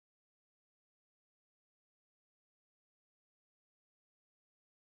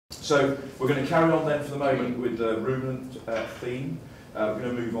So we're going to carry on then for the moment with the ruminant theme. We're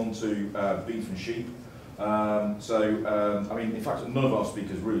going to move on to beef and sheep. I mean, in fact, none of our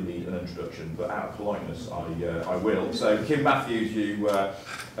speakers really need an introduction, but out of politeness, I will. So, Kim Matthews, you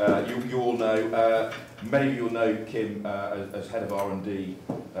all know. Maybe you'll know Kim as head of R&D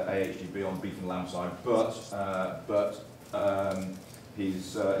at AHDB on beef and lamb side, but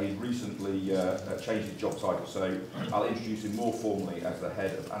he's recently changed his job title. So, I'll introduce him more formally as the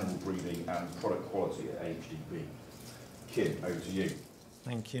head of animal breeding and product quality at AHDB. Kim, over to you.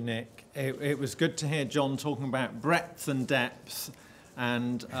 Thank you, Nick. It was good to hear John talking about breadth and depth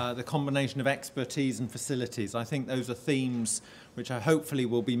and the combination of expertise and facilities. I think those are themes which hopefully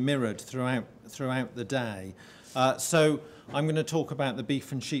will be mirrored throughout the day. So I'm going to talk about the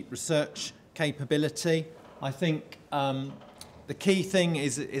beef and sheep research capability. I think the key thing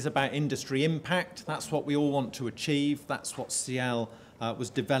is about industry impact. That's what we all want to achieve. That's what CL was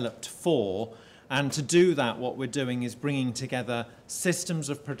developed for. And to do that, what we're doing is bringing together systems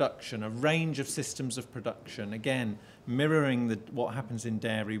of production, a range of systems of production. Again, mirroring what happens in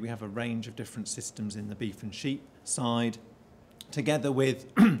dairy, we have a range of different systems in the beef and sheep side, together with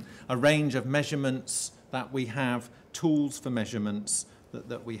a range of measurements that we have, tools for measurements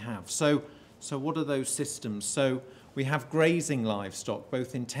that we have. So what are those systems? So we have grazing livestock,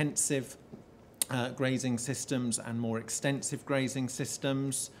 both intensive grazing systems and more extensive grazing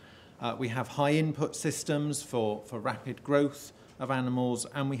systems. We have high input systems for rapid growth of animals,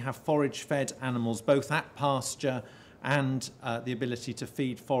 and we have forage-fed animals, both at pasture and the ability to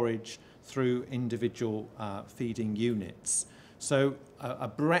feed forage through individual feeding units. So a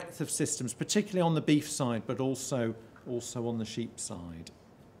breadth of systems, particularly on the beef side, but also on the sheep side.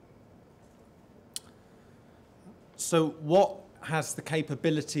 So what has the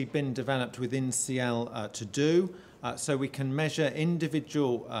capability been developed within CL to do? So we can measure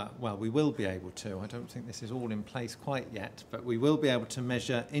individual, well, we will be able to. I don't think this is all in place quite yet, but we will be able to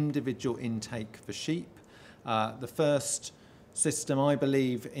measure individual intake for sheep. The first system, I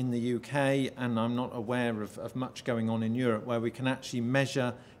believe, in the UK, and I'm not aware of much going on in Europe, where we can actually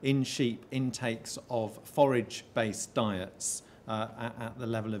measure in sheep intakes of forage-based diets at the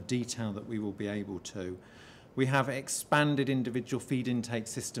level of detail that we will be able to. We have expanded individual feed intake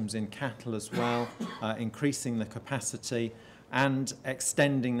systems in cattle as well, increasing the capacity and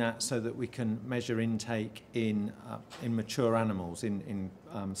extending that so that we can measure intake in mature animals, in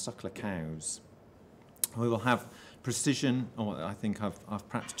suckler cows. We will have precision, or I think I've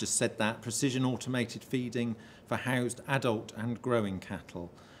perhaps just said that, precision automated feeding for housed adult and growing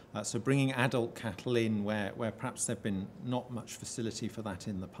cattle. So bringing adult cattle in where perhaps there's been not much facility for that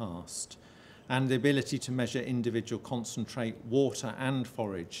in the past. And the ability to measure individual concentrate, water and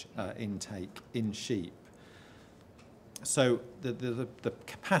forage intake in sheep. So the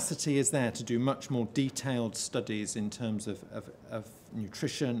capacity is there to do much more detailed studies in terms of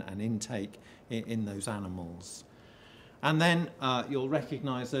nutrition and intake in those animals. And then you'll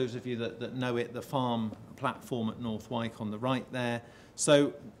recognise, those of you that know it, the farm platform at North Wyke on the right there.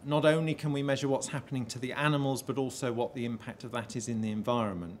 So not only can we measure what's happening to the animals, but also what the impact of that is in the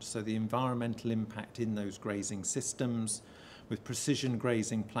environment. So the environmental impact in those grazing systems, with precision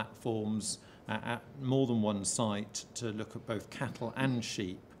grazing platforms at more than one site to look at both cattle and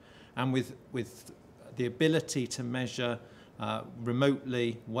sheep, and with the ability to measure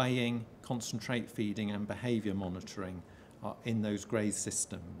remotely weighing, concentrate feeding and behaviour monitoring in those graze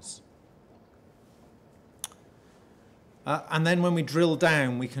systems. And then when we drill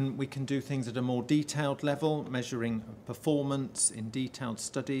down, we can do things at a more detailed level, measuring performance in detailed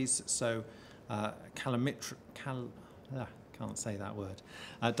studies. So can't say that word.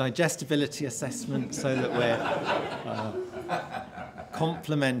 Digestibility assessment, so that we're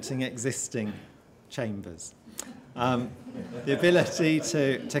complementing existing chambers. The ability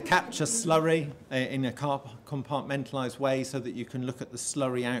to capture slurry in a compartmentalised way, so that you can look at the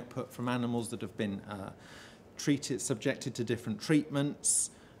slurry output from animals that have been subjected to different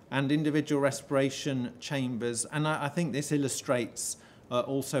treatments, and individual respiration chambers. And I think this illustrates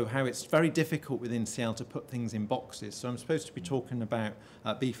also how it's very difficult within CL to put things in boxes. So I'm supposed to be talking about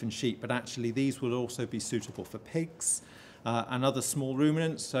beef and sheep, but actually these will also be suitable for pigs and other small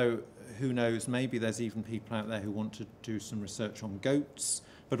ruminants. So who knows, maybe there's even people out there who want to do some research on goats,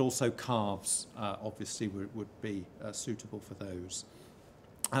 but also calves obviously would be suitable for those.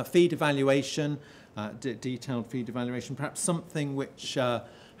 Feed evaluation, detailed feed evaluation, perhaps something which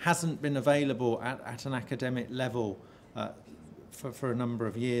hasn't been available at an academic level for a number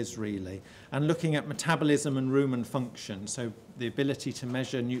of years, really. And looking at metabolism and rumen function, so the ability to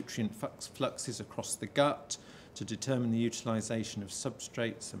measure nutrient fluxes across the gut, to determine the utilisation of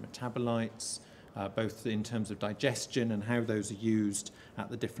substrates and metabolites, both in terms of digestion and how those are used at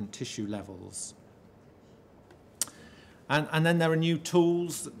the different tissue levels. And then there are new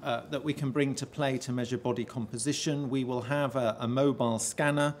tools that we can bring to play to measure body composition. We will have a mobile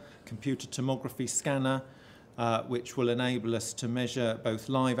scanner, computer tomography scanner, which will enable us to measure both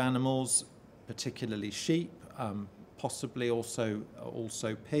live animals, particularly sheep, possibly also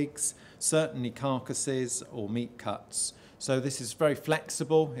pigs, certainly carcasses or meat cuts. So this is very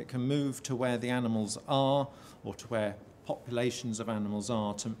flexible. It can move to where the animals are or to where populations of animals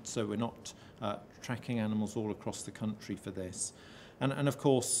are, so we're not tracking animals all across the country for this. And of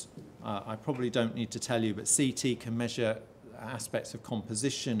course, I probably don't need to tell you, but CT can measure aspects of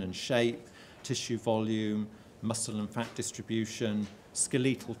composition and shape, tissue volume, muscle and fat distribution,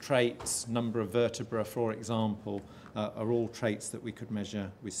 skeletal traits, number of vertebra, for example, are all traits that we could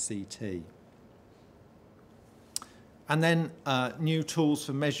measure with CT. And then new tools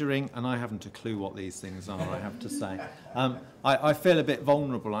for measuring, and I haven't a clue what these things are, I have to say. I feel a bit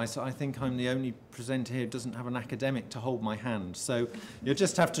vulnerable. I think I'm the only presenter here who doesn't have an academic to hold my hand. So you'll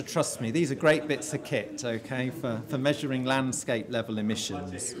just have to trust me. These are great bits of kit, okay, for measuring landscape level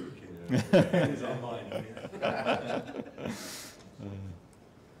emissions.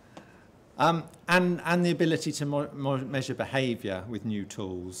 And the ability to measure behaviour with new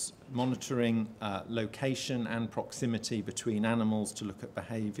tools, monitoring location and proximity between animals to look at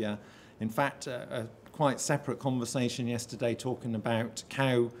behaviour. In fact, a quite separate conversation yesterday talking about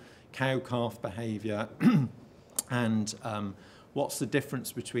cow-calf behaviour and what's the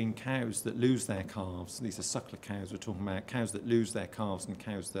difference between cows that lose their calves. These are suckler cows we're talking about, cows that lose their calves and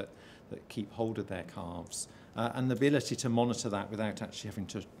cows that keep hold of their calves. And the ability to monitor that without actually having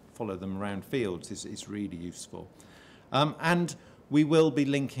to follow them around fields is really useful. And we will be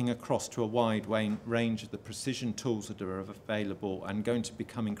linking across to a wide range of the precision tools that are available and going to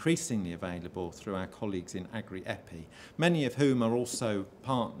become increasingly available through our colleagues in Agri-EPI, many of whom are also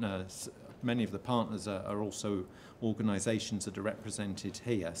partners. Many of the partners are also organisations that are represented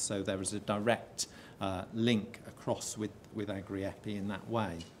here, so there is a direct link across with Agri-EPI in that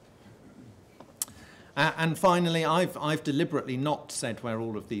way. And finally, I've deliberately not said where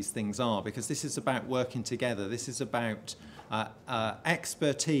all of these things are, because this is about working together. This is about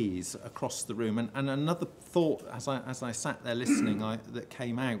expertise across the room. And another thought, as I sat there listening, that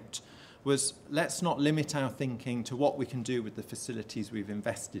came out was, let's not limit our thinking to what we can do with the facilities we've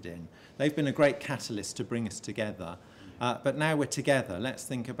invested in. They've been a great catalyst to bring us together. But now we're together, let's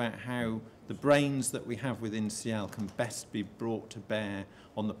think about how the brains that we have within CL can best be brought to bear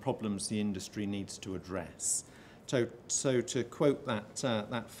on the problems the industry needs to address. So to quote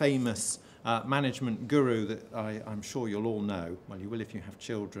that famous management guru that I'm sure you'll all know, well, you will if you have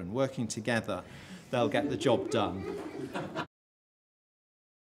children, working together, they'll get the job done.